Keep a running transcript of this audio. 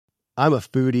I'm a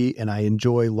foodie and I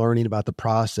enjoy learning about the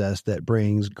process that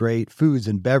brings great foods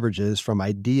and beverages from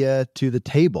idea to the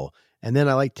table. And then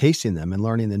I like tasting them and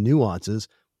learning the nuances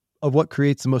of what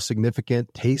creates the most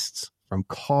significant tastes, from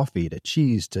coffee to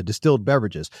cheese to distilled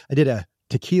beverages. I did a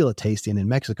tequila tasting in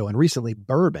Mexico, and recently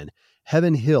bourbon.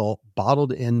 Heaven Hill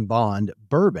Bottled in Bond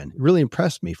bourbon really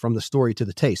impressed me from the story to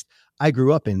the taste. I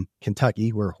grew up in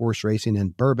Kentucky, where horse racing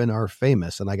and bourbon are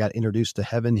famous, and I got introduced to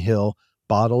Heaven Hill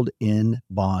Bottled in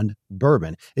Bond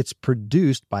bourbon. It's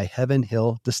produced by Heaven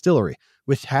Hill Distillery,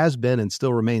 which has been and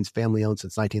still remains family-owned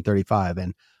since 1935,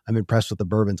 and I'm impressed with the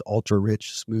bourbon's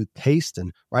ultra-rich, smooth taste,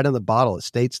 and right on the bottle it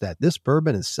states that this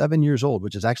bourbon is 7 years old,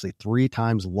 which is actually 3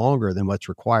 times longer than what's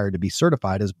required to be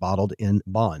certified as bottled in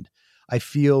bond. I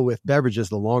feel with beverages,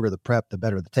 the longer the prep, the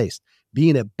better the taste.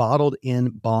 Being a bottled in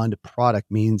bond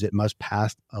product means it must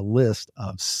pass a list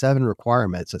of 7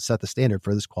 requirements that set the standard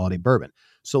for this quality bourbon.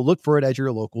 So look for it at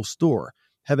your local store.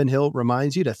 Heaven Hill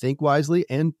reminds you to think wisely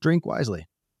and drink wisely.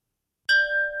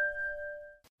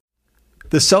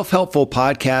 The Self-Helpful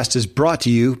Podcast is brought to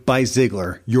you by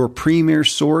Ziglar, your premier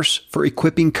source for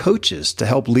equipping coaches to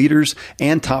help leaders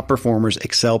and top performers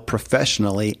excel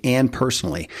professionally and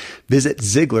personally. Visit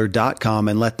Ziglar.com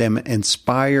and let them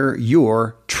inspire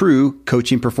your true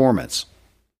coaching performance.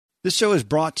 This show is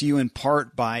brought to you in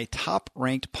part by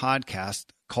top-ranked podcast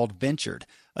called Ventured,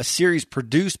 a series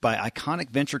produced by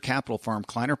iconic venture capital firm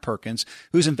Kleiner Perkins,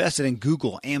 who's invested in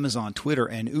Google, Amazon, Twitter,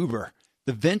 and Uber.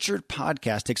 The Ventured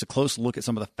podcast takes a close look at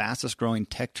some of the fastest growing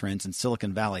tech trends in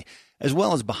Silicon Valley, as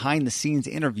well as behind the scenes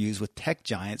interviews with tech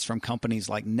giants from companies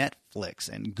like Netflix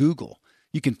and Google.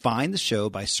 You can find the show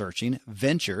by searching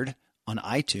Ventured on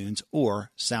iTunes or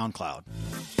SoundCloud.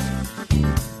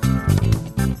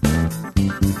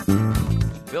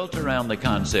 Built around the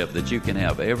concept that you can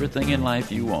have everything in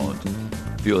life you want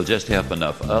if you'll just help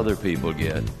enough other people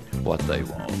get what they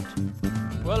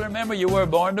want. Well, remember, you were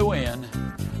born to win.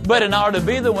 But in order to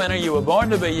be the winner you were born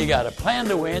to be, you got to plan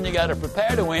to win, you got to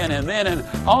prepare to win, and then and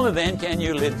only then can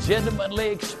you legitimately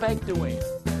expect to win.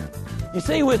 You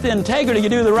see, with integrity, you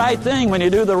do the right thing. When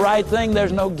you do the right thing,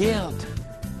 there's no guilt.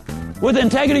 With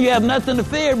integrity, you have nothing to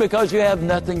fear because you have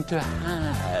nothing to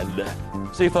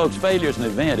hide. See, folks, failure is an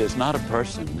event. It's not a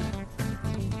person.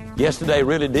 Yesterday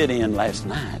really did end last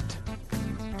night.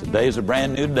 Today's a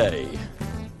brand new day,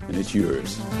 and it's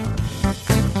yours.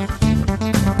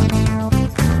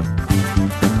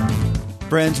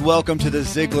 Friends, welcome to the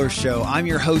Ziglar Show. I'm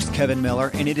your host, Kevin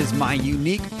Miller, and it is my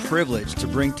unique privilege to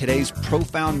bring today's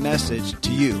profound message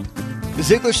to you. The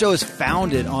Ziglar Show is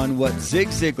founded on what Zig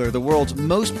Ziglar, the world's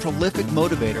most prolific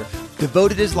motivator,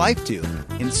 devoted his life to,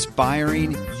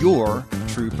 inspiring your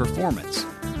true performance.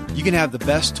 You can have the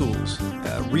best tools,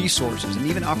 resources, and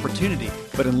even opportunity,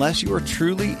 but unless you are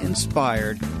truly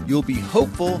inspired, you'll be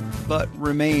hopeful but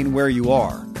remain where you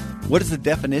are. What is the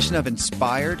definition of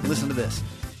inspired? Listen to this.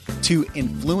 To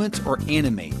influence or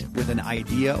animate with an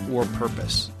idea or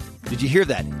purpose. Did you hear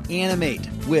that? Animate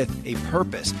with a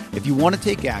purpose. If you want to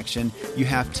take action, you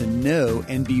have to know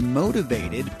and be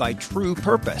motivated by true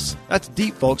purpose. That's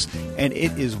deep, folks, and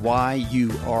it is why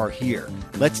you are here.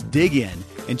 Let's dig in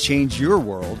and change your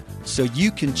world so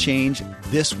you can change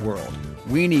this world.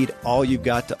 We need all you've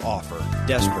got to offer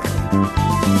desperately.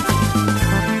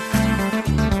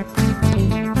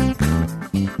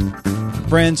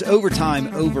 Friends, over time,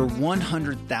 over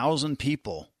 100,000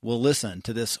 people will listen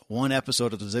to this one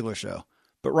episode of The Ziglar Show.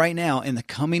 But right now, in the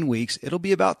coming weeks, it'll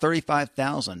be about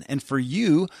 35,000. And for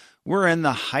you, we're in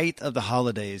the height of the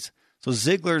holidays. So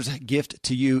Ziglar's gift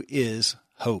to you is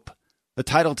hope. The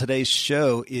title of today's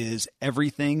show is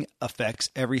Everything Affects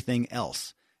Everything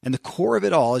Else. And the core of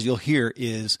it all, as you'll hear,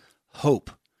 is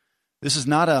hope. This is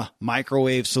not a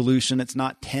microwave solution. It's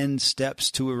not 10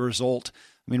 steps to a result.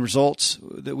 I mean, results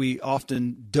that we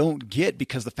often don't get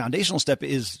because the foundational step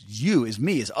is you, is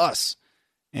me, is us.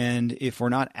 And if we're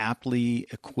not aptly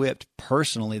equipped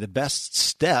personally, the best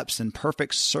steps in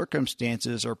perfect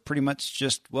circumstances are pretty much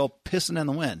just, well, pissing in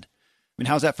the wind. I mean,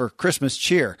 how's that for Christmas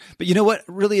cheer? But you know what?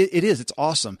 Really, it is. It's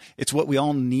awesome. It's what we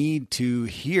all need to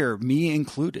hear, me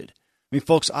included. I mean,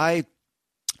 folks, I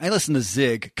listen to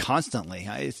Zig constantly.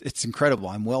 It's incredible.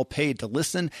 I'm well paid to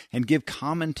listen and give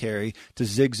commentary to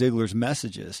Zig Ziglar's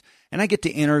messages. And I get to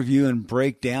interview and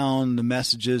break down the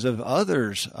messages of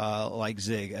others like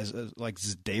Zig, like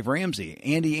Dave Ramsey,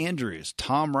 Andy Andrews,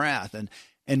 Tom Rath,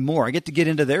 and more. I get to get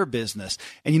into their business.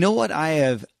 And you know what I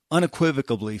have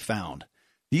unequivocally found?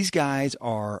 These guys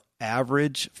are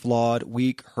average, flawed,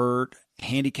 weak, hurt,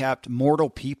 handicapped, mortal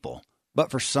people.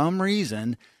 But for some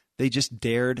reason, they just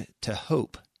dared to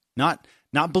hope. Not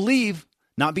believe,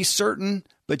 not be certain,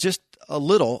 but just a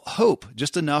little hope,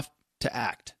 just enough to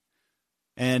act.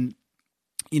 And,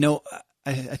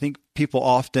 I think people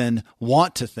often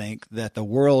want to think that the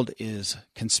world is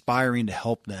conspiring to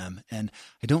help them. And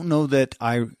I don't know that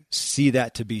I see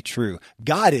that to be true.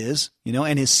 God is,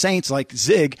 and his saints like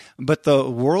Zig, but the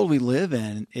world we live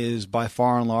in is by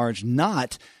far and large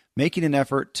not making an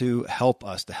effort to help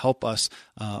us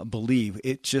believe.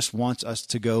 It just wants us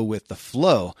to go with the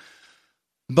flow.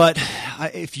 But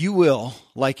if you will,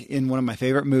 like in one of my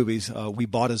favorite movies, We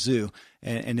Bought a Zoo,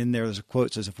 and in there's a quote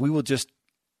that says, if we will just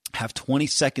have 20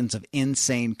 seconds of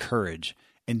insane courage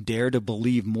and dare to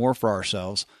believe more for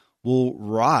ourselves, we'll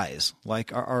rise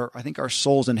like I think our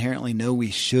souls inherently know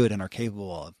we should and are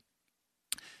capable of.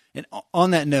 And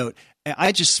on that note,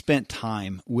 I just spent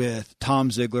time with Tom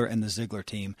Ziglar and the Ziglar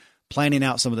team planning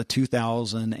out some of the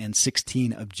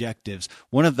 2016 objectives.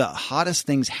 One of the hottest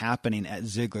things happening at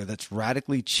Ziglar that's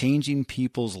radically changing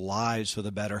people's lives for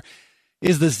the better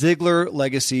is the Ziglar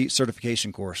Legacy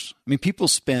Certification course. I mean, people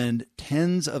spend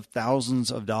tens of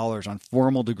thousands of dollars on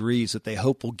formal degrees that they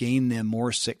hope will gain them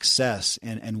more success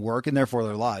and work and therefore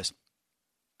their lives.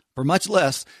 For much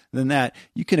less than that,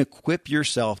 you can equip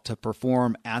yourself to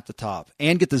perform at the top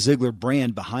and get the Ziglar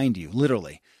brand behind you,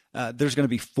 literally. There's going to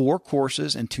be 4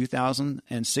 courses in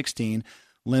 2016,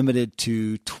 limited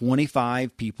to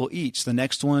 25 people each. The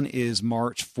next one is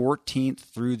March 14th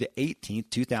through the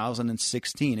 18th,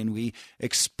 2016, and we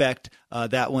expect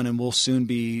that one, and we'll soon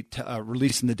be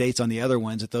releasing the dates on the other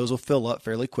ones, that those will fill up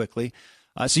fairly quickly.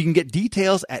 So you can get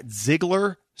details at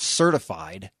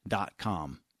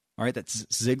ZiglarCertified.com. All right, that's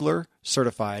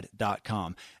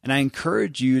ZiglarCertified.com. And I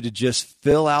encourage you to just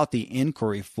fill out the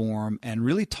inquiry form and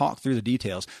really talk through the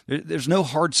details. There's no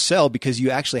hard sell because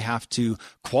you actually have to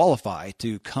qualify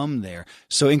to come there.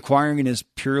 So inquiring is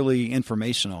purely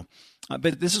informational.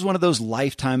 But this is one of those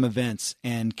lifetime events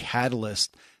and catalysts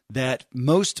that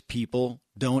most people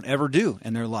don't ever do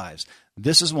in their lives.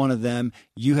 This is one of them.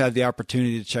 You have the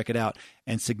opportunity to check it out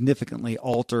and significantly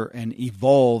alter and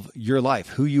evolve your life,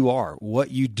 who you are,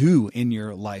 what you do in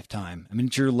your lifetime. I mean,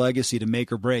 it's your legacy to make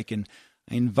or break, and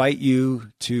I invite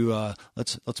you to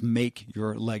let's make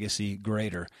your legacy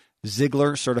greater.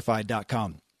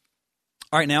 ZiglarCertified.com.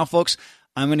 All right, now, folks,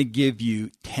 I'm going to give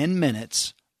you 10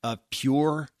 minutes of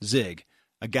pure Zig,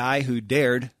 a guy who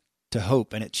dared to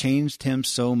hope, and it changed him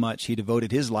so much he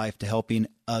devoted his life to helping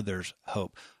others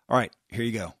hope. All right, here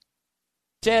you go.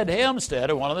 Ted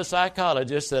Helmstetter, one of the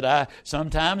psychologists that I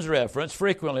sometimes reference,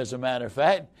 frequently as a matter of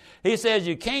fact, he says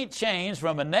you can't change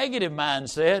from a negative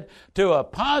mindset to a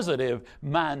positive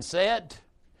mindset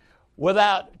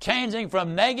without changing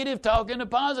from negative talking to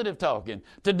positive talking.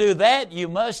 To do that, you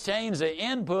must change the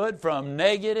input from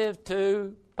negative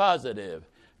to positive.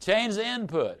 Change the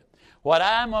input. What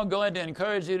I'm going to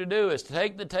encourage you to do is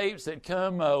take the tapes that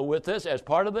come with us as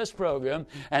part of this program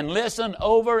and listen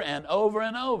over and over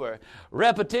and over.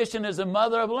 Repetition is the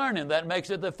mother of learning. That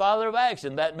makes it the father of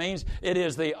action. That means it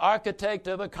is the architect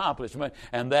of accomplishment,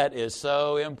 and that is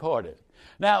so important.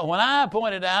 Now, when I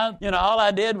pointed out, all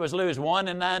I did was lose 1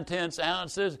 9/10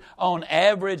 ounces on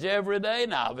average every day.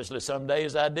 Now, obviously, some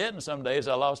days I didn't. Some days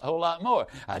I lost a whole lot more.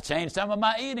 I changed some of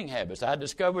my eating habits. I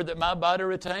discovered that my body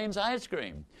retains ice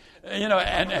cream.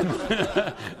 And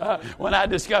when I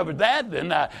discovered that,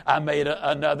 then I made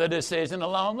another decision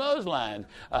along those lines.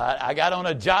 I got on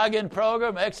a jogging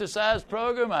program, exercise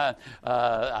program. I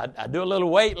do a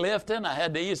little weightlifting. I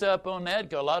had to ease up on that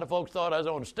because a lot of folks thought I was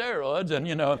on steroids, and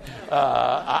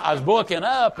I was booking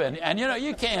up, and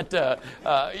you can't.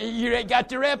 You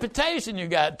got your reputation you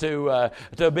got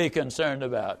to be concerned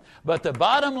about. But the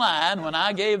bottom line, when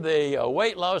I gave the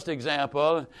weight loss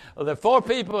example, the 4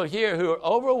 people here who are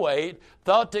overweight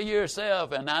thought to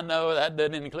yourself, and I know that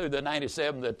didn't include the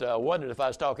 97 that wondered if I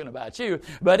was talking about you,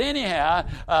 but anyhow,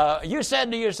 you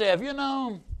said to yourself,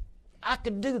 I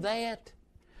could do that.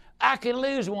 I could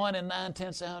lose 1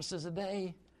 9/10 ounces a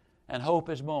day, and hope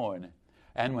is born.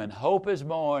 And when hope is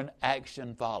born,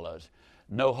 action follows.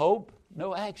 No hope,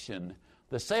 no action.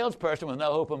 The salesperson with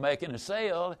no hope of making a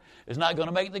sale is not going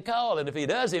to make the call. And if he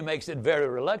does, he makes it very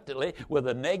reluctantly with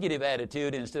a negative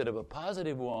attitude instead of a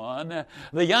positive one.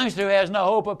 The youngster who has no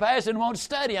hope of passing won't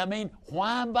study. I mean,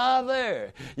 why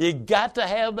bother? You got to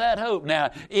have that hope.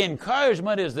 Now,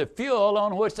 encouragement is the fuel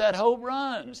on which that hope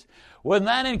runs. When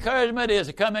that encouragement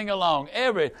is coming along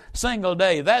every single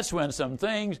day, that's when some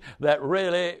things that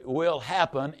really will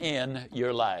happen in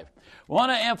your life. I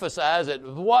want to emphasize that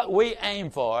what we aim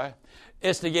for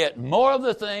is to get more of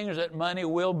the things that money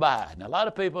will buy. Now, a lot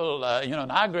of people,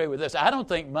 and I agree with this, I don't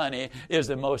think money is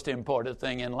the most important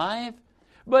thing in life,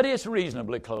 but it's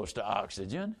reasonably close to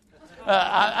oxygen.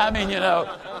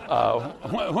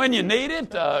 When you need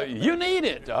it, you need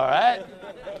it, all right?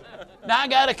 Now, I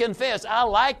got to confess, I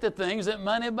like the things that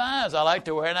money buys. I like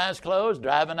to wear nice clothes,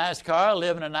 drive a nice car,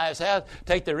 live in a nice house,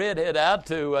 take the redhead out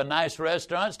to nice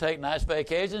restaurants, take nice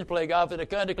vacations, play golf at a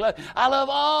country club. I love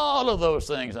all of those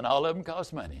things, and all of them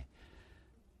cost money.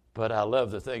 But I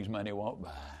love the things money won't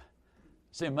buy.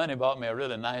 See, money bought me a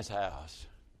really nice house.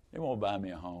 It won't buy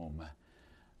me a home.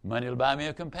 Money will buy me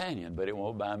a companion, but it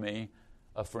won't buy me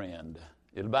a friend.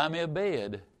 It'll buy me a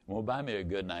bed. It won't buy me a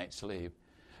good night's sleep.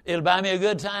 It'll buy me a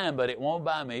good time, but it won't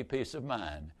buy me peace of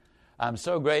mind. I'm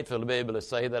so grateful to be able to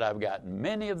say that I've got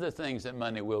many of the things that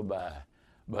money will buy,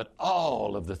 but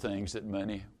all of the things that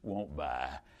money won't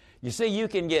buy. You see, you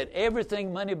can get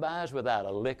everything money buys without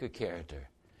a lick of character.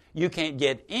 You can't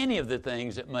get any of the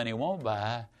things that money won't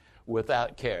buy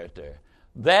without character.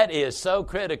 That is so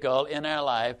critical in our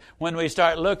life when we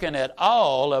start looking at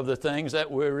all of the things that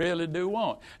we really do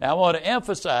want. Now, I want to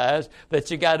emphasize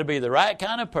that you got to be the right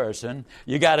kind of person.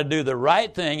 You got to do the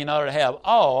right thing in order to have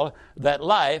all that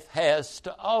life has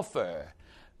to offer.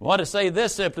 I want to say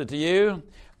this simply to you.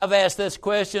 I've asked this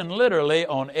question literally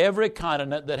on every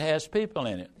continent that has people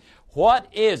in it. What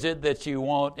is it that you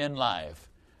want in life?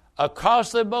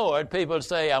 Across the board, people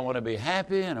say, I want to be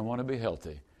happy and I want to be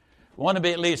healthy. I want to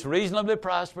be at least reasonably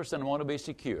prosperous and I want to be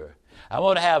secure. I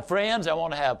want to have friends. I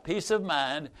want to have peace of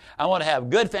mind. I want to have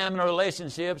good family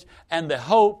relationships and the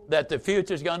hope that the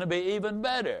future is going to be even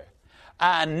better.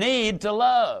 I need to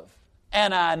love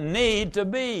and I need to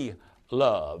be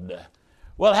loved.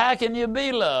 Well, how can you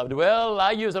be loved? Well,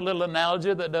 I use a little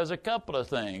analogy that does a couple of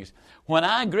things. When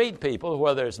I greet people,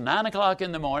 whether it's 9 o'clock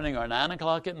in the morning or 9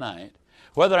 o'clock at night,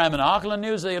 whether I'm in Auckland,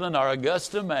 New Zealand, or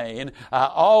Augusta, Maine, I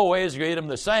always greet them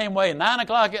the same way. 9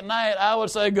 o'clock at night, I would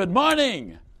say, good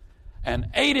morning. And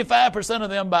 85% of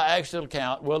them, by actual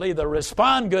count, will either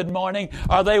respond good morning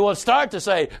or they will start to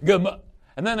say good morning.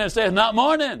 And then they say, not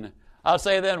morning. I'll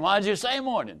say then, why did you say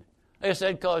morning? They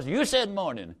said, because you said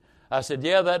morning. I said,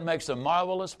 yeah, that makes a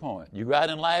marvelous point. You go out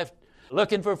in life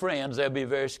looking for friends, they'll be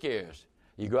very scarce.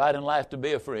 You go out in life to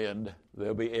be a friend,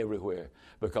 they'll be everywhere.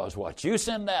 Because what you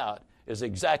send out is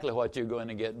exactly what you're going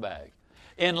to get back.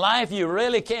 In life, you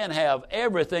really can have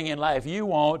everything in life you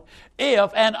want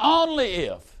if and only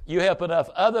if you help enough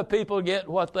other people get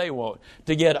what they want.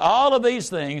 To get all of these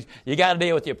things, you got to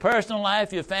deal with your personal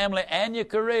life, your family, and your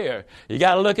career. You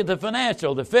got to look at the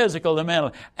financial, the physical, the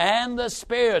mental, and the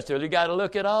spiritual. You got to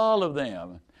look at all of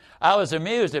them. I was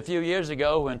amused a few years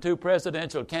ago when two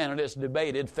presidential candidates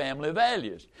debated family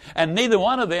values, and neither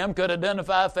one of them could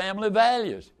identify family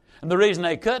values. And the reason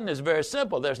they couldn't is very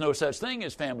simple. There's no such thing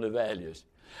as family values.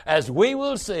 As we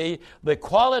will see, the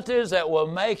qualities that will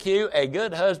make you a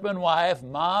good husband, wife,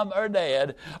 mom, or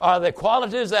dad are the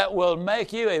qualities that will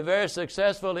make you a very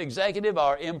successful executive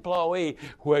or employee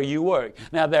where you work.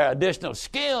 Now, there are additional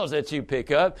skills that you pick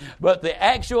up, but the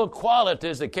actual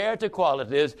qualities, the character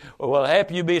qualities, will help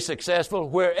you be successful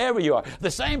wherever you are.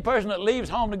 The same person that leaves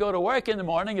home to go to work in the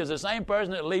morning is the same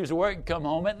person that leaves work and come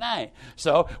home at night.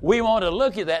 So we want to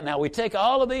look at that. Now, we take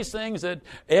all of these things that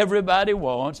everybody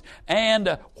wants,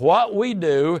 and what we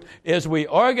do is we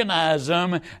organize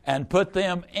them and put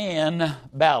them in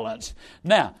balance.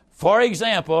 Now, for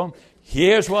example,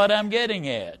 here's what I'm getting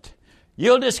at.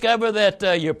 You'll discover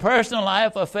that your personal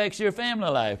life affects your family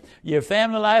life. Your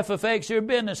family life affects your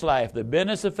business life. The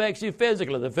business affects you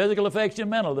physically. The physical affects you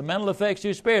mental. The mental affects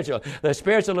you spiritual. The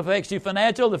spiritual affects you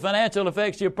financial. The financial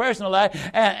affects your personal life.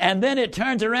 And then it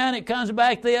turns around, it comes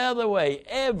back the other way.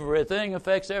 Everything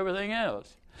affects everything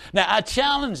else. Now, I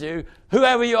challenge you,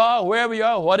 whoever you are, wherever you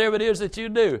are, whatever it is that you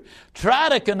do, try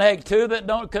to connect two that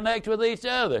don't connect with each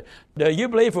other. Do you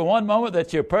believe for one moment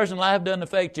that your personal life doesn't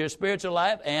affect your spiritual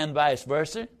life and vice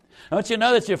versa? Don't you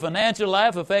know that your financial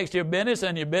life affects your business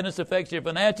and your business affects your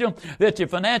financial, that your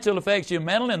financial affects your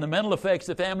mental and the mental affects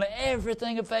the family?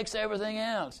 Everything affects everything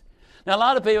else. Now, a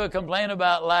lot of people complain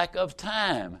about lack of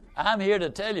time. I'm here to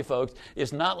tell you, folks,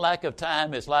 it's not lack of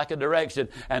time, it's lack of direction,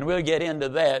 and we'll get into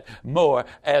that more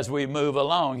as we move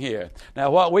along here.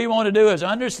 Now, what we want to do is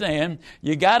understand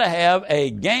you got to have a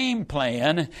game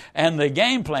plan, and the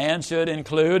game plan should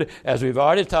include, as we've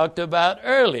already talked about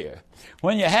earlier,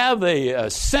 when you have the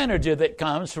synergy that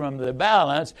comes from the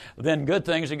balance, then good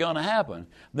things are going to happen.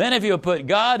 Then if you put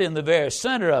God in the very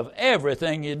center of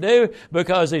everything you do,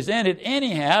 because He's in it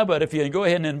anyhow, but if you go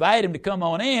ahead and invite Him to come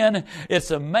on in,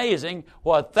 it's amazing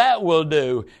what that will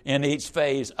do in each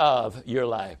phase of your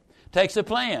life. Takes a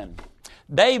plan.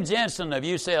 Dave Jensen of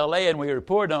UCLA, and we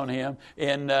report on him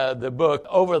in the book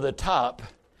Over the Top,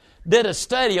 did a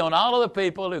study on all of the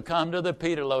people who come to the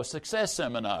Peter Lowe Success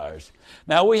Seminars.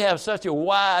 Now, we have such a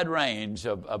wide range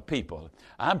of people.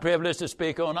 I'm privileged to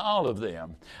speak on all of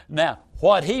them. Now,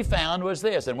 What he found was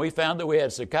this, and we found that we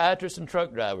had psychiatrists and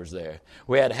truck drivers there.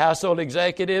 We had household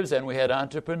executives and we had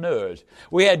entrepreneurs.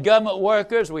 We had government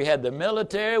workers, we had the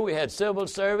military, we had civil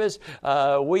service,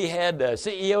 we had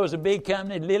CEOs of big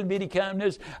companies, little bitty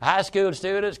companies, high school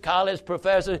students, college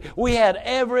professors. We had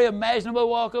every imaginable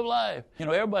walk of life. You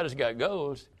know, everybody's got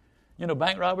goals. You know,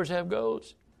 bank robbers have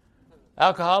goals.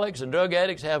 Alcoholics and drug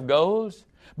addicts have goals.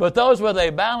 But those with a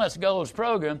balanced goals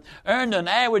program earned an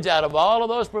average out of all of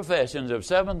those professions of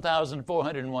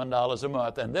 $7,401 a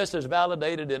month, and this is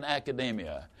validated in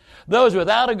academia. Those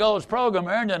without a goals program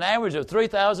earned an average of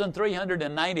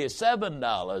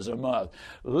 $3,397 a month,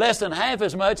 less than half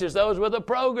as much as those with a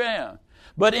program.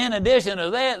 But in addition to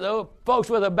that, though, folks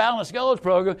with a balanced goals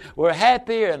program were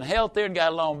happier and healthier and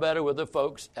got along better with the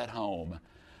folks at home.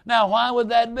 Now, why would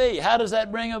that be? How does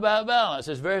that bring about balance?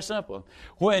 It's very simple.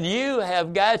 When you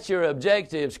have got your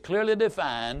objectives clearly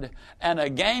defined and a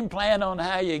game plan on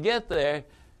how you get there,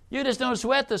 you just don't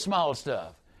sweat the small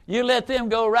stuff. You let them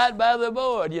go right by the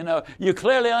board. You know, you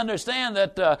clearly understand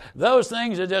that those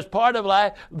things are just part of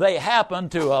life. They happen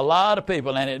to a lot of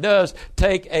people, and it does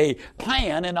take a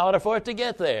plan in order for it to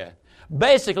get there.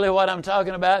 Basically, what I'm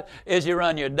talking about is you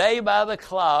run your day by the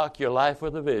clock, your life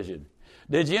with a vision.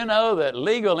 Did you know that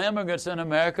legal immigrants in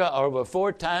America are over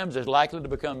 4 times as likely to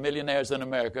become millionaires in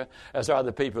America as are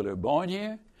the people who are born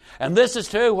here? And this is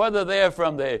true whether they're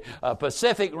from the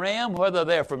Pacific Rim, whether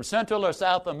they're from Central or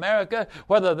South America,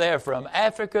 whether they're from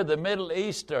Africa, the Middle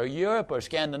East, or Europe, or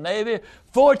Scandinavia.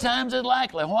 4 times as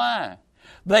likely. Why?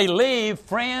 They leave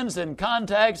friends and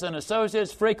contacts and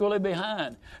associates frequently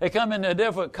behind. They come in a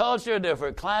different culture,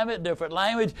 different climate, different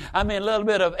language. I mean, a little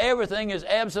bit of everything is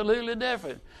absolutely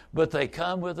different. But they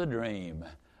come with a dream.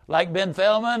 Like Ben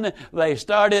Feldman, they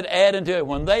started adding to it.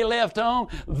 When they left home,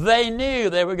 they knew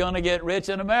they were going to get rich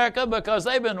in America because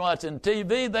they've been watching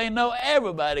TV. They know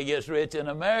everybody gets rich in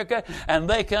America, and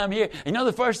they come here. You know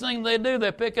the first thing they do?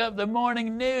 They pick up the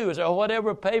morning news or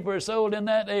whatever paper is sold in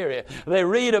that area. They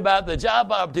read about the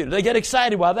job opportunity. They get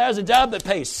excited. Well, there's a job that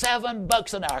pays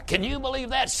 $7 an hour. Can you believe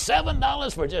that?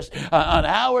 $7 for just an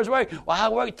hour's work? Well, I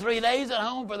work 3 days at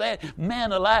home for that.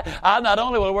 Man alive, I not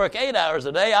only will work 8 hours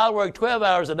a day, I'll work 12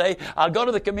 hours a day. I'll go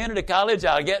to the community college.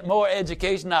 I'll get more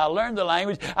education. I'll learn the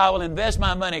language. I will invest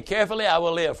my money carefully. I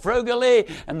will live frugally.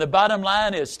 And the bottom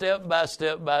line is step by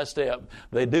step by step.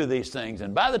 They do these things.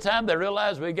 And by the time they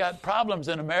realize we got problems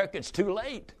in America, it's too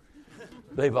late.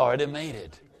 They've already made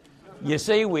it. You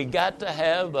see, we got to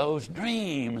have those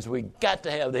dreams. We got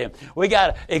to have them. We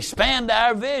got to expand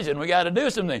our vision. We got to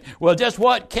do something. Well, just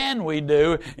what can we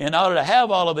do in order to have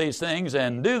all of these things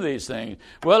and do these things?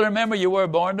 Well, remember, you were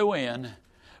born to win.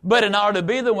 But in order to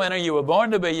be the winner you were born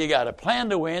to be, you got to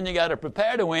plan to win, you got to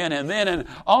prepare to win, and then and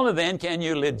only then can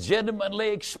you legitimately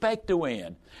expect to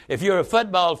win. If you're a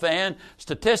football fan,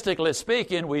 statistically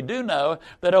speaking, we do know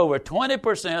that over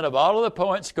 20% of all of the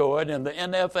points scored in the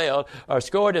NFL are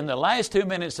scored in the last 2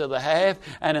 minutes of the half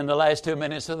and in the last 2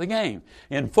 minutes of the game.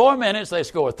 In 4 minutes, they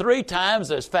score 3 times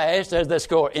as fast as they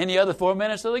score any other 4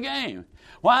 minutes of the game.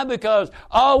 Why? Because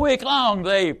all week long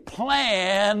they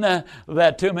plan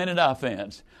that 2-minute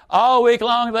offense. All week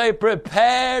long they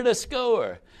prepare to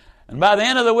score. And by the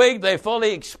end of the week, they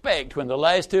fully expect when the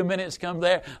last 2 minutes come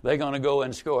there, they're going to go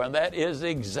and score. And that is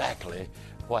exactly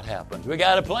what happens. We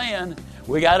got to plan.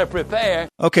 We got to prepare.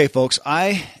 Okay, folks, I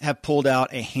have pulled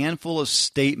out a handful of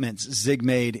statements Zig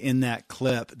made in that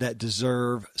clip that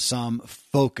deserve some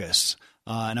focus.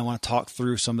 And I want to talk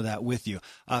through some of that with you.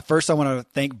 First, I want to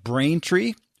thank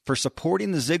Braintree for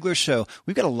supporting the Ziglar Show.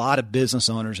 We've got a lot of business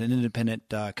owners and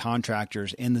independent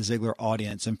contractors in the Ziglar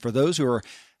audience. And for those who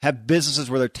have businesses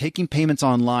where they're taking payments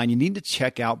online, you need to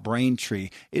check out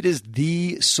Braintree. It is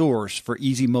the source for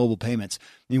easy mobile payments.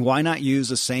 I mean, why not use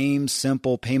the same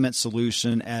simple payment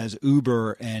solution as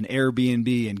Uber and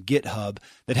Airbnb and GitHub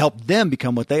that helped them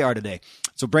become what they are today?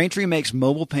 So Braintree makes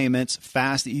mobile payments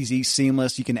fast, easy,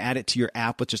 seamless. You can add it to your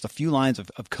app with just a few lines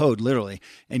of code, literally,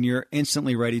 and you're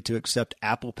instantly ready to accept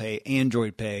Apple Pay,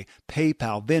 Android Pay,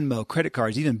 PayPal, Venmo, credit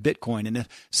cards, even Bitcoin. And if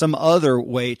some other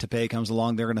way to pay comes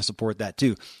along, they're going to support that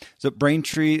too. So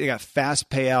Braintree, they got fast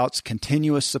payouts,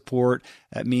 continuous support.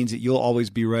 That means that you'll always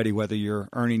be ready, whether you're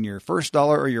earning your first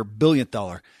dollar or your billionth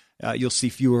dollar. You'll see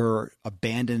fewer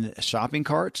abandoned shopping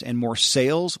carts and more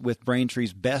sales with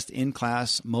Braintree's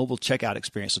best-in-class mobile checkout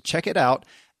experience. So check it out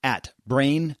at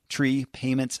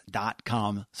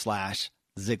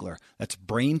BraintreePayments.com/Ziglar. That's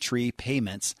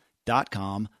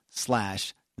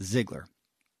BraintreePayments.com/Ziglar.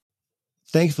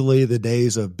 Thankfully, the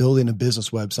days of building a business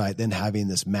website, then having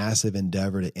this massive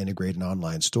endeavor to integrate an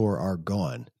online store are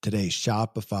gone. Today,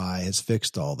 Shopify has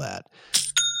fixed all that.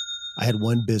 I had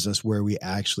one business where we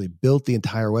actually built the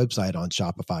entire website on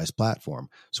Shopify's platform.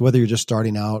 So whether you're just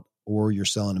starting out or you're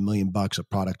selling $1 million of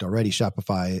product already,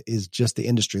 Shopify is just the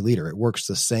industry leader. It works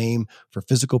the same for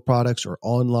physical products or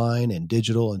online and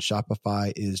digital, and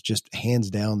Shopify is just hands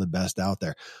down the best out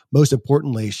there. Most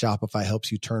importantly, Shopify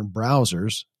helps you turn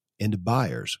browsers into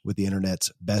buyers with the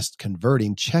internet's best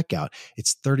converting checkout.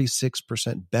 It's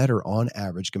 36% better on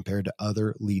average compared to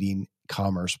other leading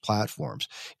commerce platforms.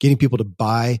 Getting people to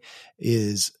buy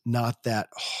is not that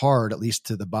hard, at least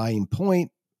to the buying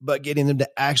point, but getting them to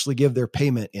actually give their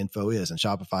payment info is, and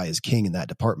Shopify is king in that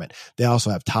department. They also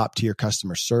have top tier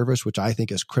customer service, which I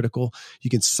think is critical.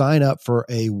 You can sign up for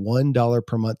a $1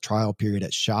 per month trial period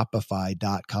at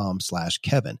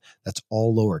shopify.com/Kevin. That's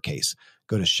all lowercase.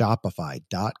 Go to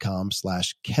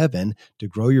shopify.com/Kevin to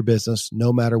grow your business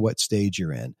no matter what stage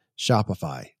you're in.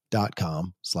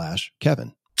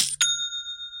 Shopify.com/Kevin.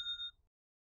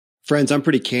 Friends, I'm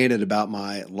pretty candid about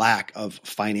my lack of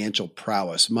financial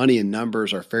prowess. Money and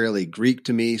numbers are fairly Greek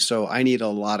to me, so I need a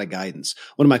lot of guidance.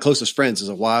 One of my closest friends is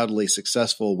a wildly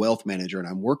successful wealth manager, and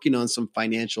I'm working on some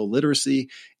financial literacy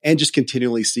and just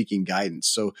continually seeking guidance.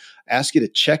 So I ask you to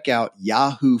check out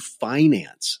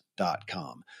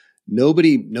yahoofinance.com.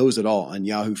 Nobody knows it all, and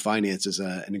Yahoo Finance is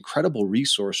an incredible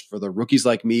resource for the rookies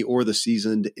like me or the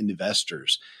seasoned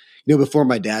investors. You know, before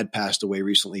my dad passed away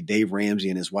recently, Dave Ramsey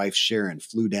and his wife Sharon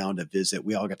flew down to visit.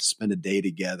 We all got to spend a day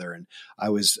together, and I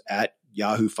was at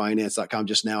yahoofinance.com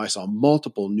just now. I saw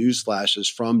multiple news flashes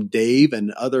from Dave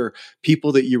and other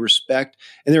people that you respect,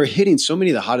 and they're hitting so many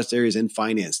of the hottest areas in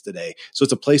finance today. So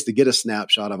it's a place to get a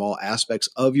snapshot of all aspects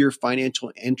of your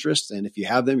financial interests, and if you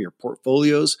have them, your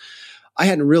portfolios. I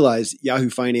hadn't realized Yahoo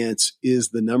Finance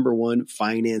is the #1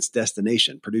 finance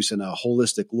destination, producing a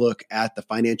holistic look at the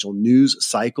financial news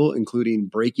cycle, including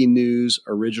breaking news,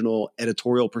 original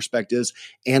editorial perspectives,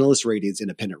 analyst ratings,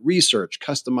 independent research,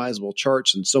 customizable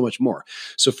charts, and so much more.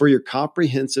 So for your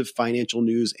comprehensive financial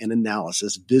news and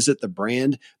analysis, visit the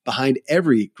brand behind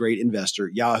every great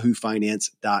investor,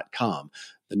 yahoofinance.com,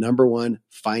 the #1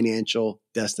 financial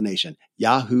destination,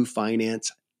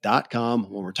 yahoofinance.com.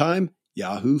 One more time,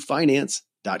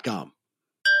 yahoofinance.com.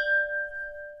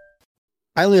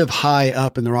 I live high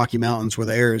up in the Rocky Mountains where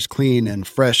the air is clean and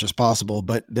fresh as possible,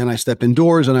 but then I step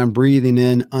indoors and I'm breathing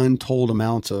in untold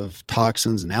amounts of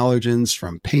toxins and allergens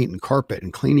from paint and carpet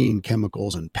and cleaning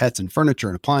chemicals and pets and furniture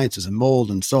and appliances and mold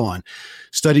and so on.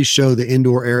 Studies show the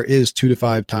indoor air is 2 to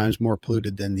 5 times more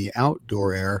polluted than the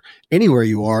outdoor air anywhere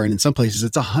you are, and in some places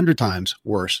it's 100 times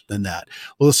worse than that.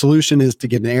 Well, the solution is to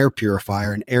get an air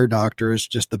purifier, and Air Doctor is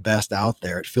just the best out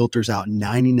there. It filters out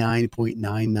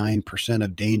 99.99%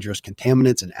 of dangerous contaminants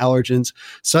and allergens,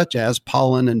 such as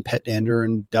pollen and pet dander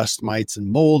and dust mites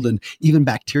and mold and even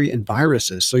bacteria and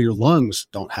viruses, so your lungs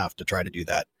don't have to try to do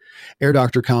that. Air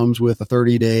Doctor comes with a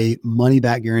 30-day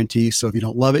money-back guarantee, so if you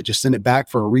don't love it, just send it back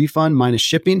for a refund minus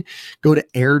shipping. Go to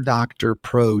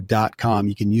airdoctorpro.com.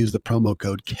 You can use the promo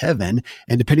code Kevin,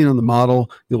 and depending on the model,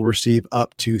 you'll receive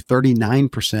up to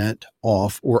 39%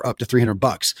 off or up to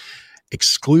 $300.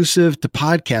 Exclusive to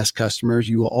podcast customers,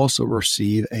 you will also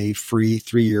receive a free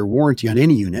 3-year warranty on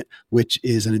any unit, which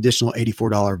is an additional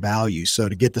 $84 value. So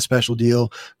to get the special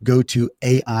deal, go to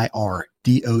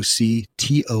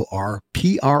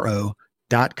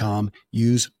airdoctorpro.com.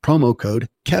 Use promo code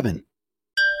Kevin.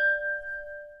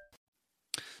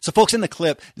 So folks, in the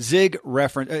clip, Zig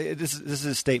referenced, this is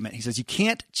a statement. He says, you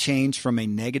can't change from a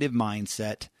negative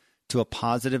mindset to a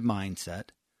positive mindset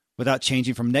without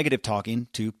changing from negative talking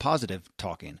to positive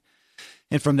talking.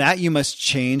 And from that, you must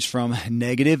change from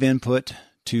negative input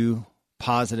to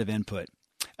positive input.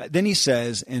 Then he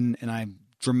says, and I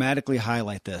dramatically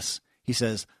highlight this, he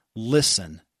says,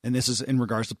 listen, and this is in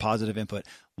regards to positive input,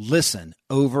 listen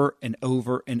over and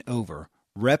over and over.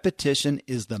 Repetition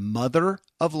is the mother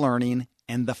of learning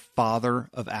and the father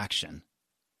of action.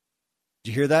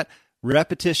 Did you hear that?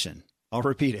 Repetition. I'll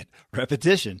repeat it.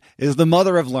 Repetition is the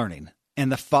mother of learning and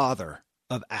the father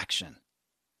of action.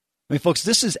 I mean, folks,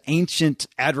 this is ancient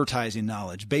advertising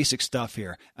knowledge, basic stuff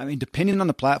here. I mean, depending on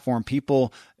the platform,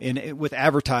 people with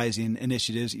advertising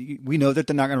initiatives, we know that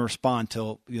they're not going to respond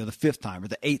till the 5th time or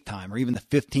the 8th time or even the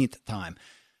 15th time.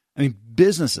 I mean,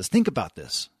 businesses, think about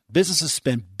this. Businesses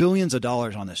spend billions of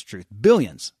dollars on this truth,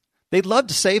 billions. They'd love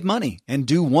to save money and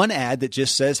do one ad that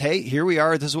just says, hey, here we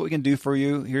are. This is what we can do for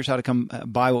you. Here's how to come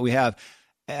buy what we have.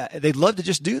 They'd love to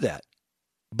just do that.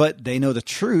 But they know the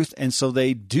truth, and so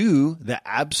they do the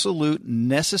absolute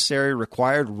necessary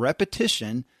required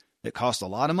repetition that costs a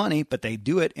lot of money, but they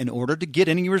do it in order to get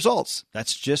any results.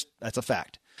 That's a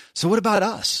fact. So what about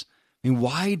us? I mean,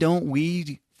 why don't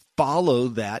we follow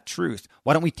that truth?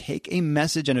 Why don't we take a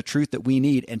message and a truth that we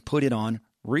need and put it on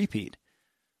repeat?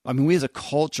 I mean, we as a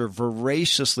culture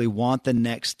voraciously want the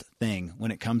next thing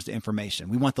when it comes to information.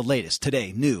 We want the latest,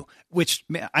 today, new, which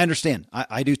I understand.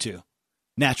 I do too,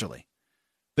 naturally.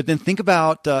 But then think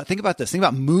about this. Think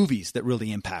about movies that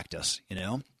really impact us.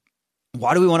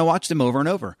 Why do we want to watch them over and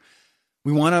over?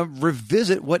 We want to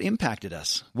revisit what impacted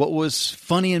us, what was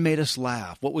funny and made us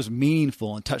laugh, what was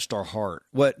meaningful and touched our heart,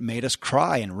 what made us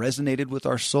cry and resonated with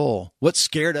our soul, what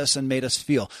scared us and made us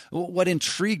feel, what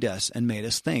intrigued us and made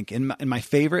us think, and my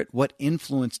favorite, what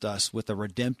influenced us with a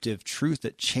redemptive truth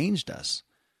that changed us.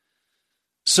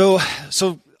 So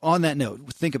on that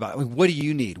note, think about it. What do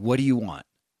you need? What do you want?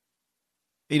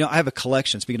 I have a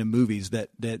collection, speaking of movies,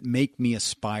 that make me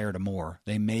aspire to more.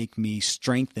 They make me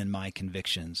strengthen my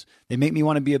convictions. They make me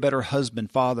want to be a better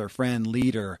husband, father, friend,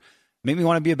 leader. Make me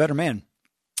want to be a better man.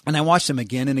 And I watch them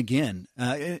again and again.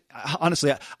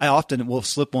 Honestly, I often will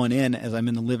slip one in as I'm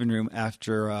in the living room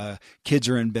after kids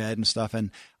are in bed and stuff, and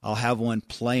I'll have one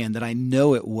playing that I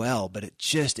know it well, but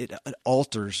it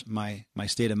alters my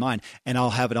state of mind. And I'll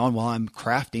have it on while I'm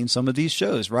crafting some of these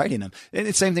shows, writing them. And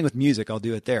it's the same thing with music. I'll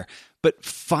do it there. But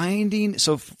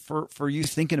for you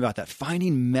thinking about that,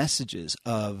 finding messages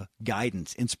of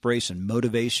guidance, inspiration,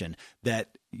 motivation that,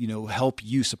 help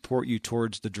you, support you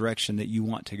towards the direction that you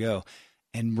want to go,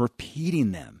 and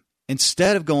repeating them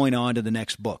instead of going on to the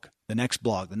next book, the next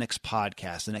blog, the next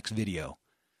podcast, the next video.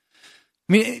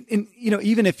 I mean,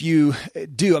 even if you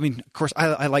do, of course,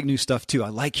 I like new stuff too. I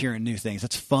like hearing new things.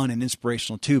 That's fun and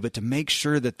inspirational too. But to make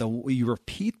sure that you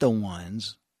repeat the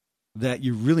ones that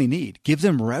you really need, give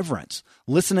them reverence.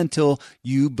 Listen until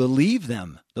you believe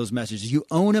them, those messages. You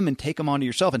own them and take them onto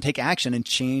yourself and take action and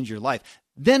change your life.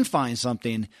 Then find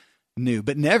something new,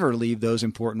 but never leave those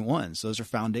important ones. Those are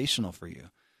foundational for you.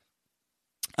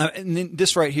 And then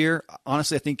this right here,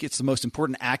 honestly, I think it's the most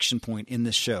important action point in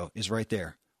this show is right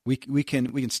there. We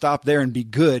can stop there and be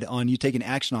good on you taking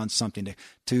action on something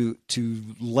to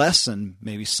lessen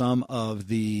maybe some of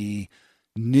the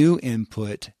new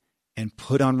input and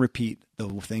put on repeat the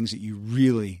things that you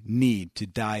really need to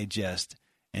digest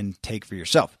and take for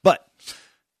yourself. But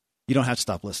you don't have to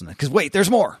stop listening because wait, there's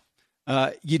more.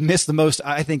 You'd miss the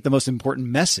most important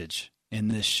message in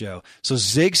this show. So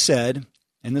Zig said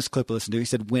in this clip, listen to, he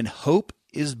said, when hope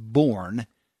is born,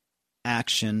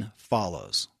 action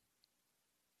follows.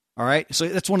 All right. So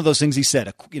that's one of those things he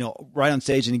said, right on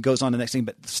stage, and he goes on to the next thing,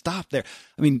 but stop there.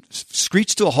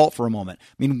 Screech to a halt for a moment.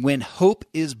 When hope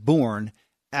is born,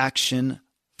 action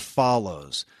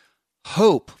follows.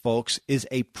 Hope, folks, is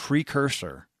a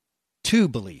precursor to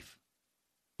belief.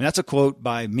 And that's a quote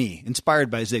by me, inspired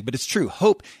by Zig, but it's true.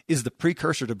 Hope is the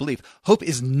precursor to belief. Hope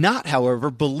is not, however,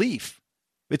 belief.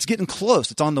 It's getting close.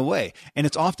 It's on the way. And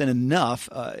it's often enough,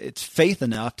 it's faith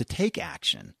enough to take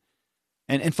action.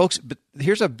 And folks, but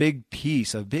here's a big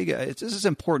piece, this is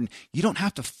important. You don't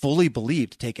have to fully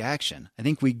believe to take action. I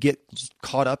think we get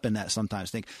caught up in that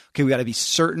sometimes. Think, okay, we got to be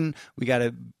certain. We got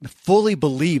to fully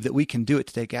believe that we can do it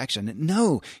to take action.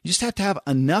 No, you just have to have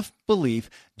enough belief,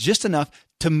 just enough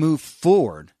to move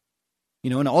forward,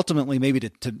 and ultimately maybe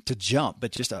to jump,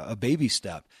 but just a baby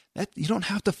step. That you don't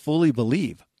have to fully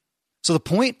believe. So the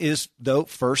point is, though,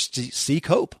 first to seek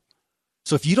hope.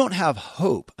 So if you don't have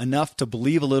hope enough to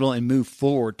believe a little and move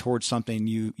forward towards something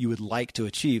you would like to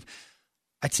achieve,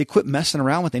 I'd say quit messing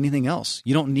around with anything else.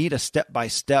 You don't need a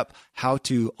step-by-step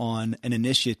how-to on an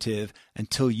initiative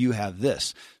until you have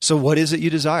this. So what is it you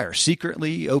desire?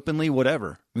 Secretly, openly,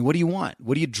 whatever. What do you want?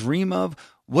 What do you dream of?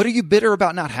 What are you bitter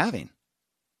about not having?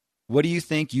 What do you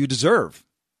think you deserve?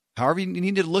 However you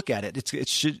need to look at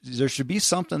it, there should be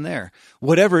something there.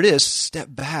 Whatever it is, step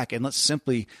back and let's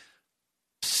simply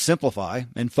simplify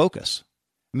and focus.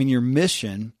 Your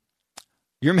mission,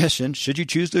 should you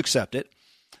choose to accept it,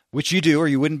 which you do, or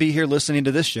you wouldn't be here listening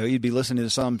to this show, you'd be listening to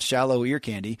some shallow ear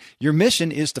candy. Your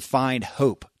mission is to find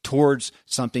hope towards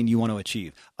something you want to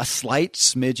achieve. A slight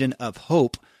smidgen of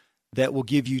hope that will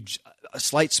give you a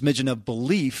slight smidgen of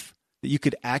belief that you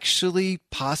could actually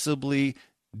possibly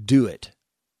do it.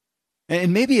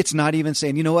 And maybe it's not even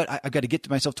saying, you know what, I've got to get to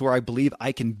myself to where I believe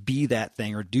I can be that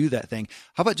thing or do that thing.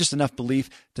 How about just enough belief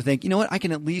to think, you know what, I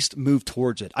can at least move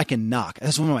towards it. I can knock.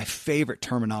 That's one of my favorite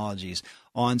terminologies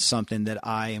on something that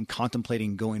I am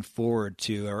contemplating going forward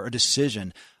to, or a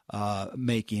decision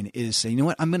making, is saying, you know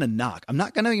what, I'm going to knock. I'm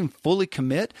not going to even fully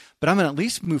commit, but I'm going to at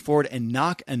least move forward and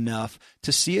knock enough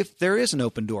to see if there is an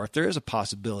open door, if there is a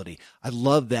possibility. I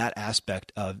love that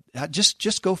aspect of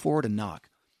just go forward and knock.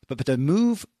 But to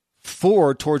move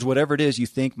forward towards whatever it is you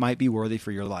think might be worthy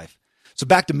for your life. So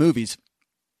back to movies.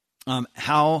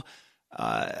 How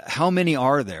how many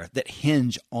are there that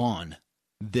hinge on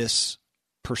this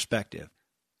perspective?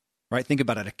 Right? Think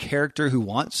about it. A character who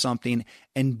wants something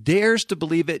and dares to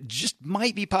believe it just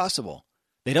might be possible.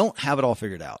 They don't have it all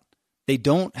figured out. They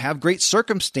don't have great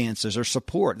circumstances or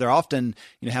support. They're often,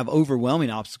 have overwhelming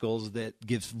obstacles that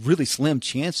give really slim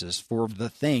chances for the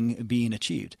thing being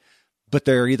achieved. But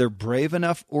they're either brave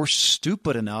enough or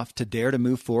stupid enough to dare to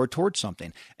move forward towards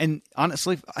something. And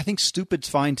honestly, I think stupid's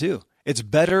fine too. It's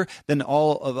better than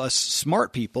all of us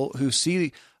smart people who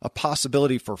see a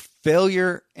possibility for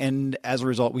failure, and as a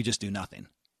result, we just do nothing.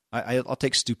 I'll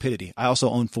take stupidity. I also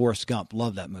own Forrest Gump.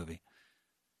 Love that movie.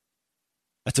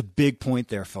 That's a big point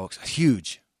there, folks.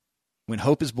 Huge. When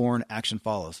hope is born, action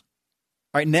follows.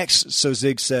 All right, next, so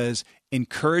Zig says,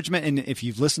 encouragement, and if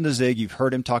you've listened to Zig, you've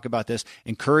heard him talk about this,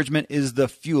 encouragement is the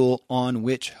fuel on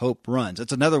which hope runs.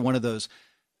 It's another one of those,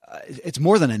 it's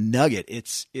more than a nugget.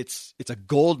 It's a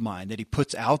gold mine that he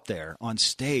puts out there on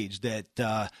stage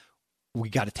that we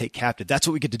got to take captive. That's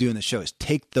what we get to do in the show, is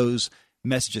take those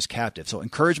messages captive. So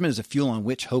encouragement is a fuel on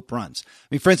which hope runs. I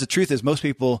mean, friends, the truth is most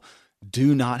people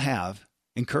do not have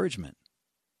encouragement,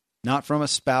 not from a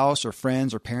spouse or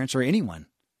friends or parents or anyone,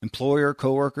 employer,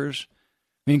 coworkers.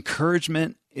 I mean,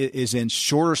 encouragement is in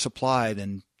shorter supply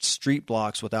than street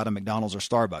blocks without a McDonald's or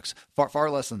Starbucks, far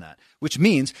less than that, which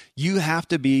means you have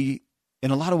to be,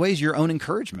 in a lot of ways, your own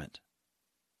encouragement,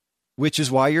 which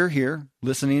is why you're here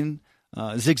listening.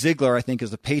 Zig Ziglar, I think,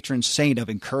 is the patron saint of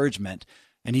encouragement,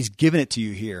 and he's given it to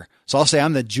you here. So I'll say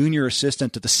I'm the junior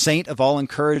assistant to the saint of all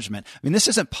encouragement. I mean, this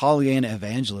isn't Pollyanna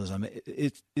evangelism.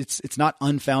 It's not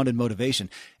unfounded motivation.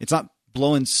 It's not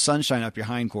blowing sunshine up your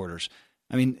hindquarters.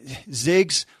 I mean,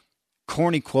 Zig's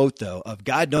corny quote, though, of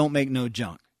God don't make no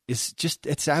junk,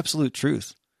 it's absolute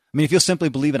truth. I mean, if you'll simply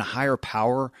believe in a higher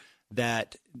power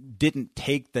that didn't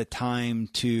take the time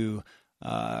to,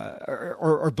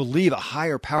 or believe a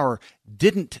higher power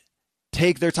didn't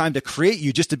take their time to create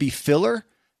you just to be filler,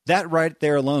 that right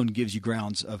there alone gives you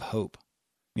grounds of hope.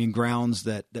 I mean, grounds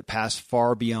that pass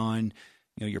far beyond,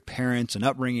 your parents and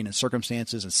upbringing and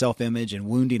circumstances and self-image and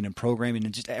wounding and programming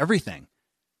and just everything.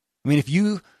 I mean, if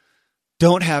you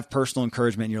don't have personal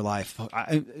encouragement in your life,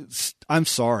 I'm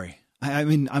sorry. I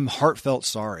mean, I'm heartfelt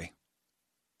sorry.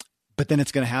 But then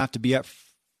it's going to have to be up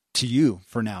to you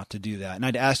for now to do that. And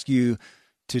I'd ask you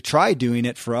to try doing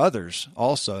it for others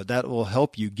also. That will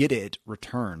help you get it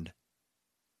returned.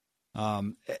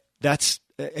 That's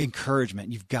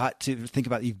encouragement. You've got to think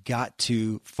about it. You've got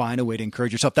to find a way to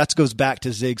encourage yourself. That goes back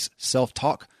to Zig's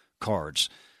self-talk cards,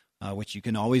 which you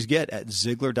can always get at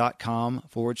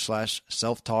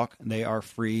Ziglar.com/self-talk. They are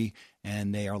free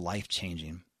and they are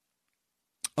life-changing.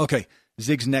 Okay.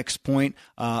 Zig's next point,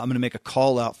 I'm going to make a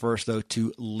call out first, though,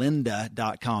 to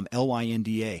lynda.com,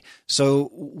 Lynda. So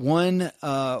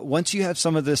once you have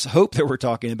some of this hope that we're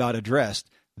talking about addressed,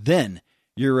 then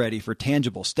you're ready for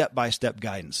tangible step-by-step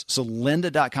guidance. So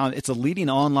lynda.com, it's a leading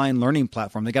online learning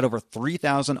platform. They got over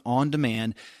 3,000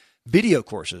 on-demand video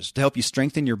courses to help you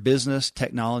strengthen your business,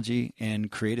 technology, and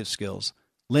creative skills.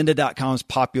 Lynda.com is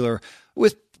popular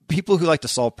with people who like to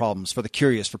solve problems, for the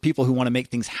curious, for people who want to make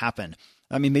things happen.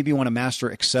 I mean, maybe you want to master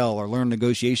Excel or learn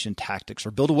negotiation tactics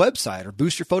or build a website or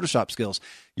boost your Photoshop skills.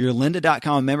 Your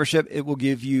lynda.com membership, it will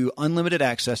give you unlimited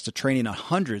access to training on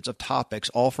hundreds of topics,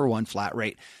 all for one flat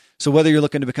rate. So whether you're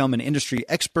looking to become an industry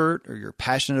expert or you're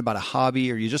passionate about a hobby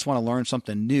or you just want to learn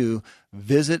something new,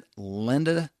 visit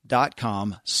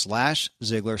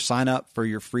lynda.com/Ziglar. Sign up for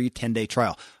your free 10-day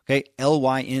trial. Okay,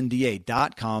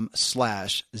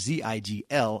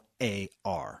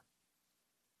 lynda.com/ZIGLAR.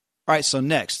 All right, so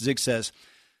next, Zig says,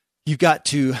 you've got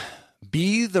to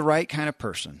be the right kind of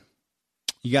person.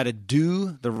 You got to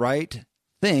do the right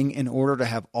thing in order to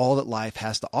have all that life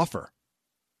has to offer.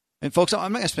 And folks,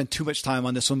 I'm not going to spend too much time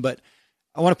on this one, but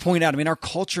I want to point out, I mean, our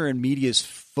culture and media's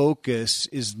focus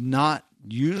is not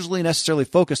usually necessarily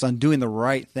focused on doing the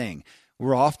right thing.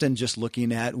 We're often just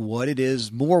looking at what it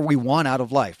is more we want out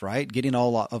of life, right? Getting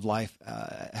all of life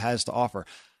has to offer.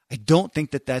 I don't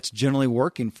think that that's generally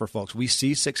working for folks. We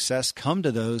see success come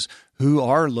to those who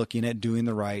are looking at doing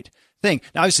the right thing.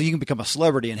 Now, obviously, you can become a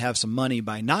celebrity and have some money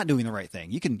by not doing the right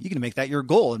thing. You can make that your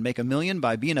goal and make $1 million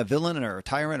by being a villain or a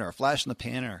tyrant or a flash in the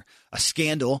pan or a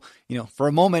scandal. For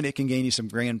a moment, it can gain you some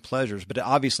grand pleasures, but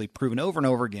obviously, proven over and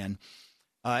over again,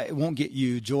 it won't get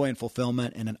you joy and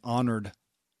fulfillment and an honored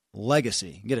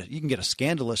legacy. You can get a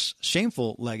scandalous,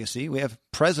 shameful legacy. We have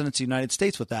presidents of the United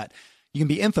States with that. You can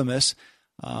be infamous.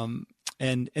 And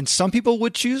some people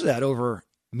would choose that over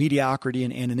mediocrity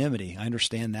and anonymity. I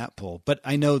understand that pull, but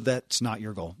I know that's not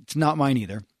your goal. It's not mine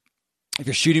either. If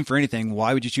you're shooting for anything,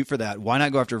 why would you shoot for that? Why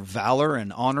not go after valor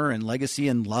and honor and legacy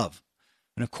and love?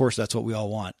 And of course, that's what we all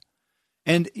want.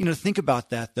 And, think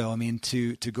about that though. I mean,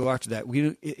 to go after that,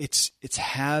 it's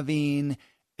having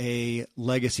a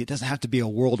legacy. It doesn't have to be a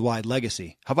worldwide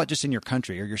legacy. How about just in your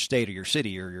country or your state or your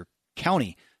city or your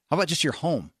county? How about just your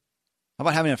home? How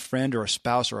about having a friend or a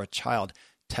spouse or a child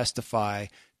testify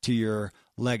to your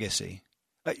legacy?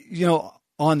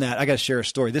 On that, I got to share a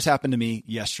story. This happened to me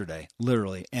yesterday,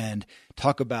 literally, and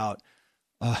talk about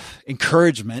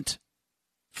encouragement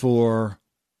for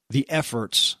the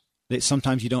efforts that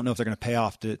sometimes you don't know if they're going to pay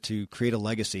off to create a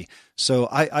legacy. So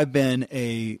I've been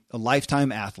a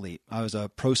lifetime athlete. I was a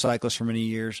pro cyclist for many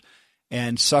years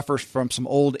and suffered from some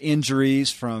old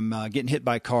injuries from getting hit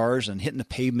by cars and hitting the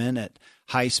pavement at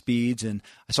high speeds. And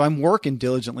so I'm working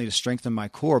diligently to strengthen my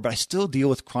core, but I still deal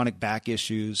with chronic back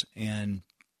issues. And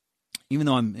even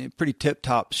though I'm in pretty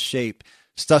tip-top shape,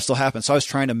 stuff still happens. So I was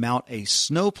trying to mount a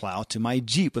snowplow to my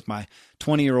Jeep with my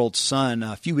 20-year-old son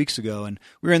a few weeks ago, and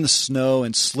we were in the snow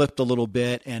and slipped a little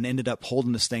bit and ended up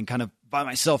holding this thing kind of by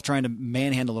myself, trying to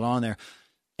manhandle it on there,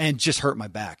 and just hurt my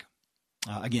back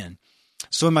again.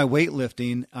 So in my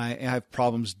weightlifting, I have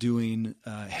problems doing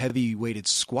heavy-weighted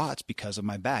squats because of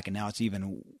my back, and now it's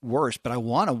even worse. But I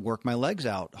want to work my legs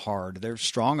out hard. They're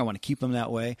strong. I want to keep them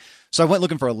that way. So I went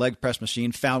looking for a leg press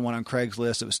machine, found one on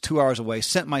Craigslist. It was 2 hours away,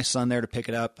 sent my son there to pick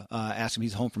it up, asked him,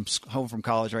 he's home from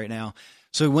college right now.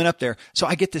 So we went up there. So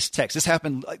I get this text. This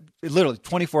happened literally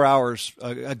 24 hours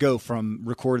ago from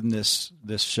recording this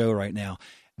show right now.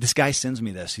 This guy sends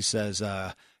me this. He says,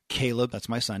 Caleb, that's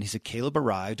my son. He said, Caleb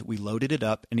arrived. We loaded it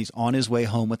up, and he's on his way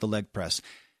home with the leg press.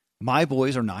 My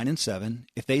boys are 9 and 7.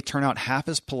 If they turn out half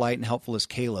as polite and helpful as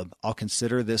Caleb, I'll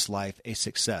consider this life a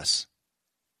success.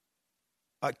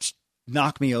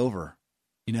 Knock me over,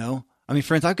 I mean,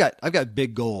 friends, I've got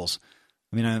big goals.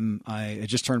 I mean, I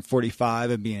just turned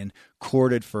 45. I'm being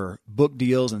courted for book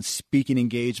deals and speaking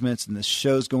engagements, and the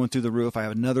show's going through the roof. I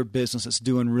have another business that's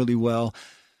doing really well.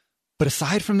 But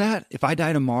aside from that, if I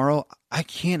die tomorrow, I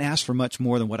can't ask for much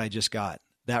more than what I just got.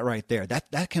 That right there,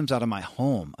 that comes out of my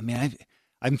home. I mean,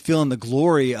 I'm feeling the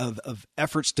glory of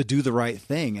efforts to do the right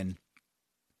thing. And,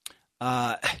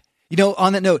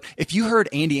 on that note, if you heard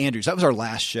Andy Andrews, that was our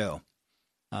last show.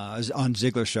 It was on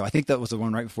Ziglar's show. I think that was the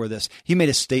one right before this. He made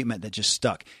a statement that just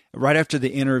stuck. Right after the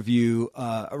interview,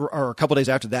 or a couple days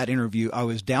after that interview, I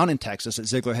was down in Texas at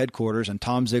Ziglar headquarters, and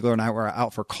Tom Ziglar and I were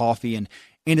out for coffee and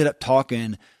ended up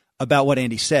talking about what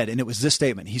Andy said. And it was this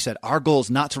statement. He said, our goal is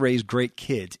not to raise great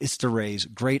kids. It's to raise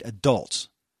great adults.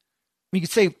 I mean, you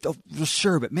could say, oh, well,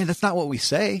 sure, but man, that's not what we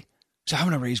say. So I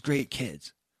want to raise great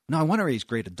kids. No, I want to raise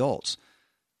great adults.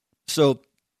 So,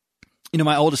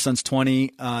 my oldest son's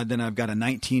 20. Then I've got a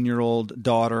 19-year-old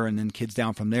daughter and then kids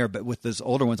down from there. But with those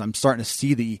older ones, I'm starting to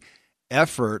see the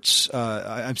efforts.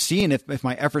 I'm seeing if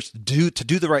my efforts to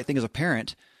do the right thing as a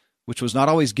parent, which was not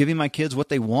always giving my kids what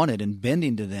they wanted and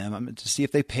bending to them, to see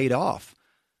if they paid off.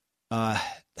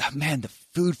 Man, the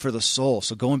food for the soul.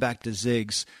 So going back to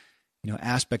Zig's,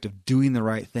 aspect of doing the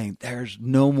right thing, there's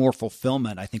no more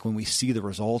fulfillment, I think, when we see the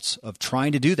results of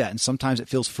trying to do that. And sometimes it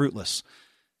feels fruitless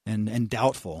and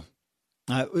doubtful.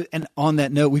 And on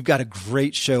that note, we've got a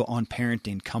great show on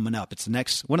parenting coming up. It's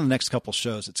one of the next couple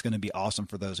shows. It's going to be awesome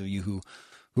for those of you who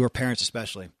are parents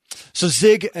especially. So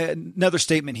Zig, another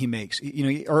statement he makes,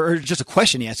 or just a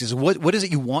question he asks is, what is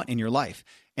it you want in your life?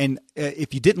 And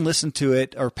if you didn't listen to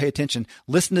it or pay attention,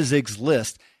 listen to Zig's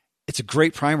list. It's a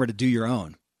great primer to do your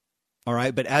own. All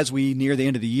right. But as we near the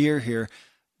end of the year here,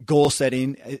 goal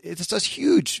setting, it's a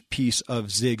huge piece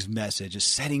of Zig's message is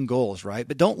setting goals, right?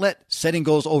 But don't let setting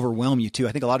goals overwhelm you too.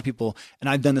 I think a lot of people, and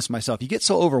I've done this myself, you get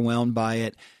so overwhelmed by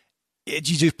it, you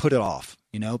just put it off,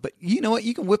 But you know what?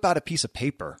 You can whip out a piece of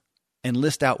paper and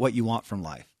list out what you want from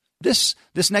life. This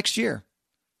next year,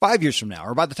 5 years from now,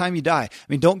 or by the time you die. I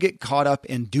mean, don't get caught up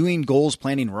in doing goals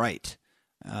planning right.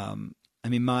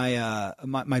 My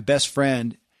best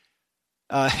friend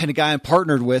and a guy I'm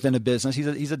partnered with in a business,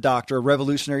 he's a doctor, a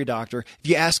revolutionary doctor. If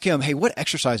you ask him, hey, what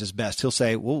exercise is best? He'll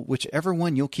say, well, whichever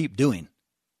one you'll keep doing.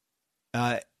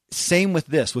 Same with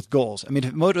this, with goals. I mean,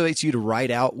 if it motivates you to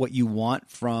write out what you want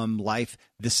from life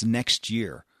this next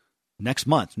year, next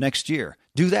month, next year,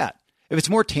 do that. If it's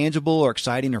more tangible or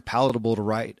exciting or palatable to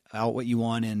write out what you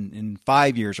want in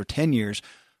 5 years or 10 years,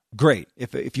 great.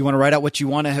 If you want to write out what you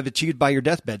want to have achieved by your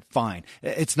deathbed, fine.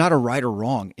 It's not a right or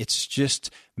wrong. It's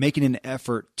just making an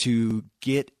effort to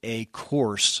get a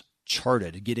course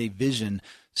charted, get a vision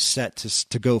set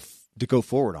to go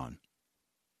forward on.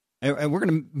 And we're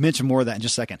going to mention more of that in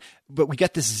just a second. But we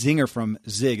got this zinger from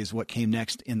Zig is what came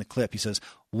next in the clip. He says,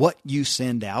 what you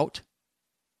send out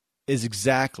is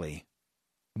exactly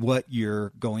what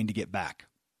you're going to get back.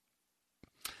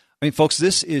 I mean, folks,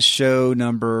 this is show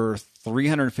number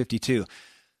 352.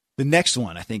 The next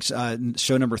one, I think,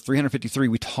 show number 353,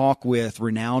 we talk with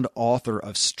renowned author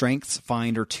of Strengths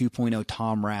Finder 2.0,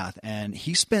 Tom Rath, and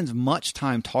he spends much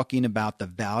time talking about the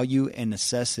value and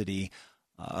necessity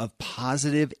of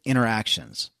positive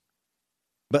interactions.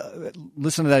 But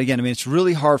listen to that again. I mean, it's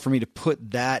really hard for me to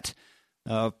put that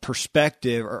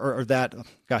perspective or that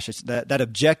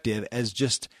objective as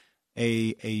just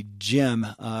a gem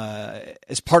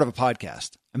as part of a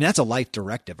podcast. I mean, that's a life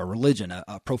directive, a religion,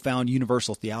 a profound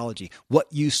universal theology. What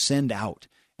you send out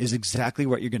is exactly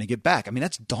what you're going to get back. I mean,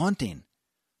 that's daunting,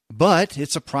 but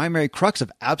it's a primary crux of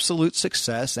absolute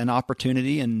success and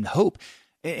opportunity and hope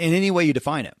in any way you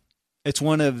define it. It's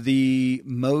one of the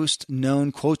most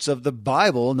known quotes of the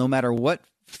Bible, no matter what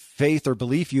faith or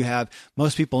belief you have.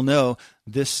 Most people know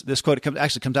this quote. It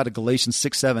actually comes out of Galatians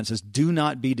 6:7. It says, "Do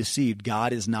not be deceived.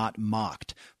 God is not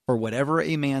mocked. For whatever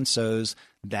a man sows,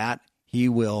 that he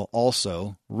will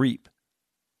also reap."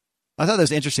 I thought that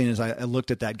was interesting as I looked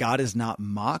at that. God is not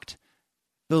mocked.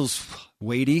 It feels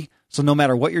weighty. So no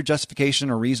matter what your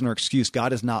justification or reason or excuse,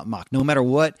 God is not mocked. No matter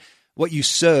what you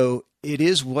sow, it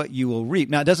is what you will reap.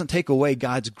 Now, it doesn't take away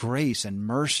God's grace and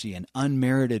mercy and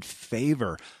unmerited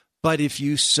favor. But if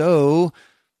you sow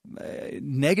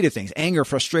negative things, anger,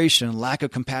 frustration, lack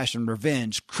of compassion,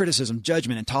 revenge, criticism,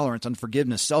 judgment, intolerance,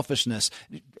 unforgiveness, selfishness,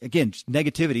 again,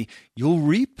 negativity, you'll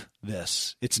reap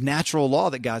this. It's natural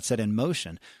law that God set in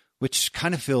motion, which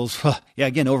kind of feels,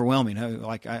 again, overwhelming.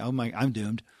 Like, I'm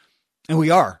doomed. And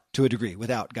we are, to a degree,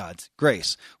 without God's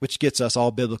grace, which gets us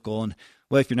all biblical. And,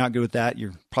 well, if you're not good with that,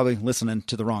 you're probably listening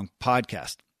to the wrong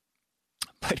podcast.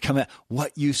 But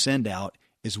what you send out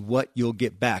is what you'll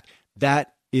get back.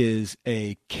 That is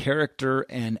a character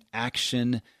and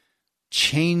action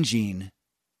changing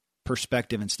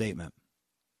perspective and statement.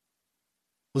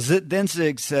 Well, then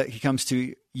Zig said, he comes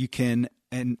to, you can,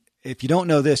 and if you don't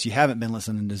know this, you haven't been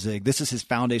listening to Zig. This is his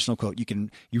foundational quote.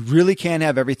 You really can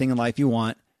have everything in life you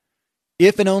want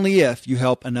if and only if you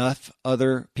help enough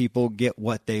other people get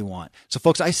what they want. So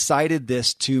folks, I cited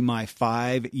this to my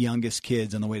 5 youngest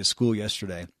kids on the way to school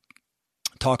yesterday,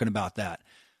 talking about that.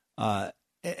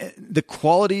 The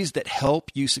qualities that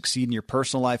help you succeed in your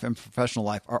personal life and professional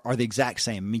life are the exact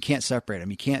same. I mean, you can't separate them.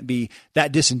 You can't be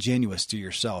that disingenuous to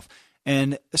yourself.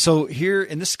 And so here,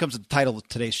 and this comes to the title of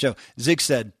today's show, Zig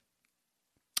said,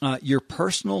 your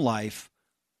personal life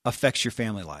affects your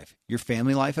family life. Your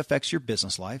family life affects your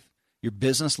business life. Your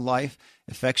business life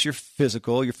affects your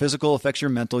physical affects your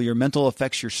mental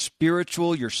affects your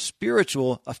spiritual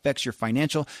affects your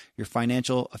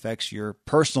financial affects your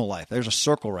personal life. There's a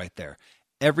circle right there.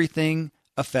 Everything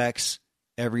affects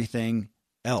everything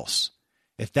else.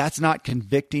 If that's not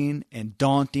convicting and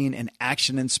daunting and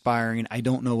action inspiring, I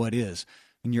don't know what is.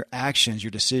 And your actions, your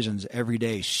decisions every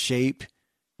day shape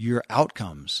your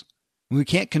outcomes. We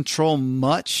can't control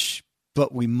much,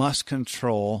 but we must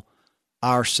control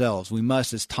ourselves. We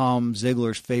must, as Tom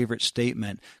Ziglar's favorite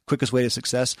statement, quickest way to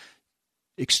success,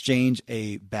 exchange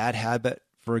a bad habit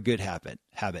for a good habit.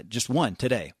 Just one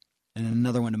today and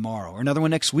another one tomorrow or another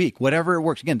one next week, whatever it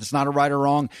works. Again, it's not a right or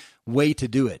wrong way to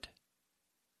do it.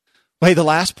 But hey, the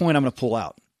last point I'm going to pull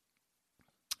out,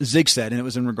 Zig said, and it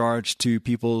was in regards to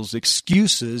people's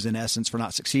excuses, in essence, for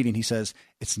not succeeding. He says,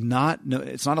 it's not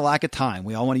a lack of time.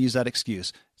 We all want to use that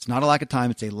excuse. It's not a lack of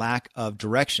time. It's a lack of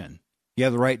direction. You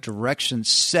have the right direction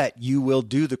set, you will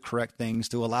do the correct things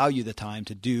to allow you the time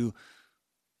to do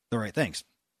the right things.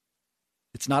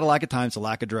 It's not a lack of time, it's a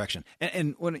lack of direction.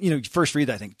 And when you first read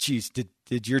that, I think, geez,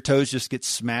 did your toes just get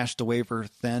smashed away for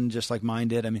thin just like mine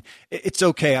did? I mean, it's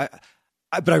okay.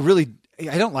 But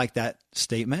I don't like that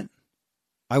statement.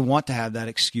 I want to have that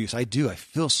excuse. I do. I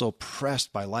feel so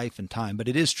pressed by life and time, but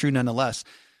it is true nonetheless.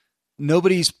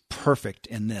 Nobody's perfect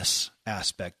in this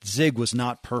aspect. Zig was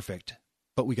not perfect,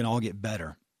 but we can all get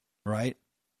better, right?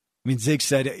 I mean, Zig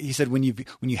said, when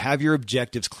you have your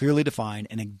objectives clearly defined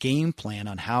and a game plan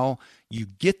on how you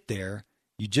get there,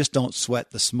 you just don't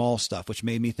sweat the small stuff, which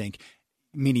made me think,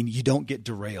 meaning you don't get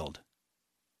derailed.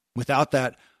 Without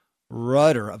that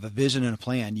rudder of a vision and a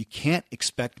plan, you can't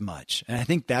expect much. And I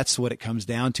think that's what it comes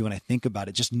down to when I think about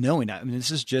it, just knowing that. I mean,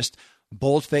 this is just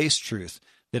bold-faced truth,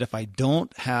 that if I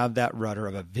don't have that rudder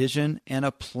of a vision and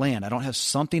a plan, I don't have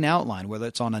something outlined, whether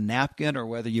it's on a napkin or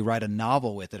whether you write a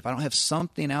novel with it, if I don't have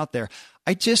something out there,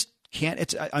 I just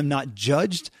can't. I'm not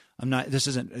judged. This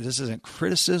isn't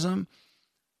criticism.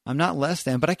 I'm not less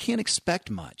than, but I can't expect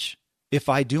much. If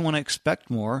I do want to expect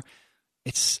more,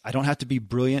 I don't have to be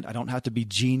brilliant. I don't have to be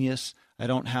genius. I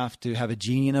don't have to have a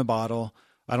genie in a bottle.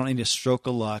 I don't need a stroke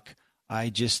of luck. I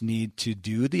just need to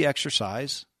do the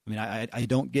exercise, I mean, I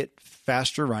don't get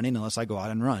faster running unless I go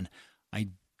out and run. I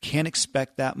can't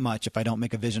expect that much if I don't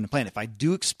make a vision and plan. If I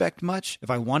do expect much, if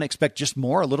I want to expect just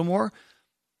more, a little more,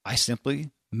 I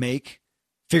simply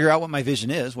figure out what my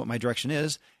vision is, what my direction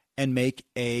is, and make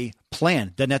a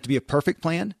plan. Doesn't have to be a perfect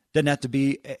plan. Doesn't have to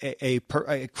be a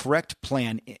correct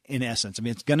plan in essence. I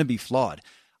mean, it's going to be flawed.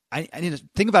 I need to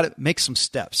think about it, make some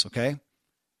steps, okay?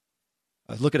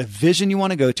 Look at a vision you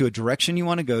want to go to, a direction you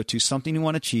want to go to, something you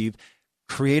want to achieve.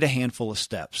 Create a handful of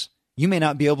steps. You may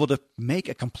not be able to make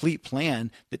a complete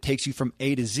plan that takes you from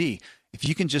A to Z. If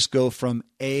you can just go from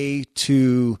A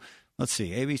to, let's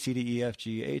see, A, B, C, D, E, F,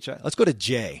 G, H, I. Let's go to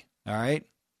J, all right?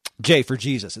 J for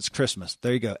Jesus. It's Christmas.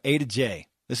 There you go. A to J.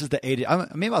 This is the A to,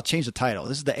 maybe I'll change the title.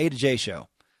 This is the A to J show.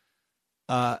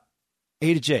 A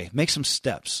to J. Make some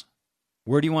steps.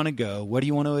 Where do you want to go? What do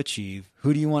you want to achieve?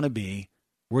 Who do you want to be?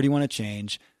 Where do you want to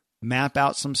change? Map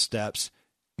out some steps.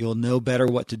 You'll know better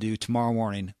what to do tomorrow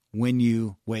morning when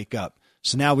you wake up.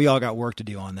 So now we all got work to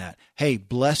do on that. Hey,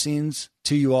 blessings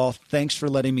to you all. Thanks for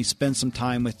letting me spend some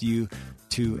time with you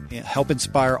to help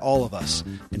inspire all of us,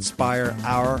 inspire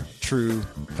our true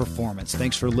performance.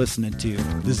 Thanks for listening to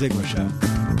The Ziglar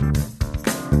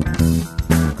Show.